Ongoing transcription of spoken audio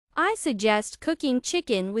I suggest cooking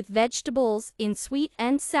chicken with vegetables in sweet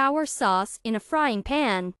and sour sauce in a frying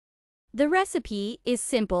pan. The recipe is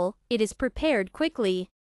simple, it is prepared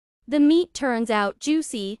quickly. The meat turns out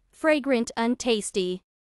juicy, fragrant and tasty.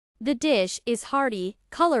 The dish is hearty,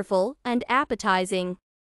 colorful, and appetizing.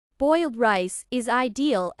 Boiled rice is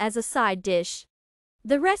ideal as a side dish.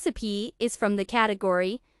 The recipe is from the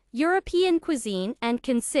category European cuisine and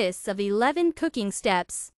consists of 11 cooking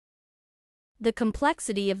steps. The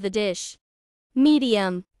complexity of the dish.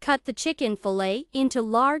 Medium. Cut the chicken fillet into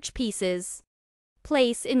large pieces.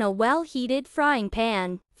 Place in a well-heated frying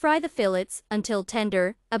pan. Fry the fillets until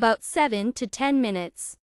tender, about 7 to 10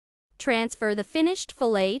 minutes. Transfer the finished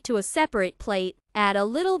fillet to a separate plate. Add a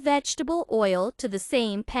little vegetable oil to the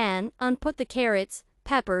same pan and put the carrots,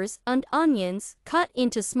 peppers, and onions cut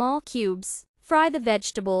into small cubes. Fry the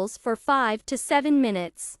vegetables for 5 to 7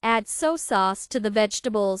 minutes. Add soy sauce to the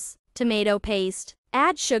vegetables, tomato paste,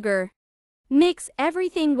 add sugar. Mix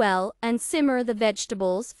everything well and simmer the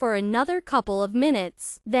vegetables for another couple of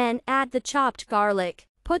minutes. Then add the chopped garlic.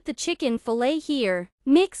 Put the chicken fillet here.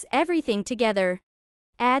 Mix everything together.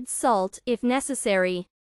 Add salt if necessary.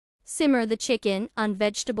 Simmer the chicken and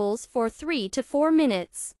vegetables for 3 to 4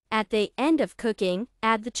 minutes. At the end of cooking,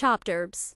 add the chopped herbs.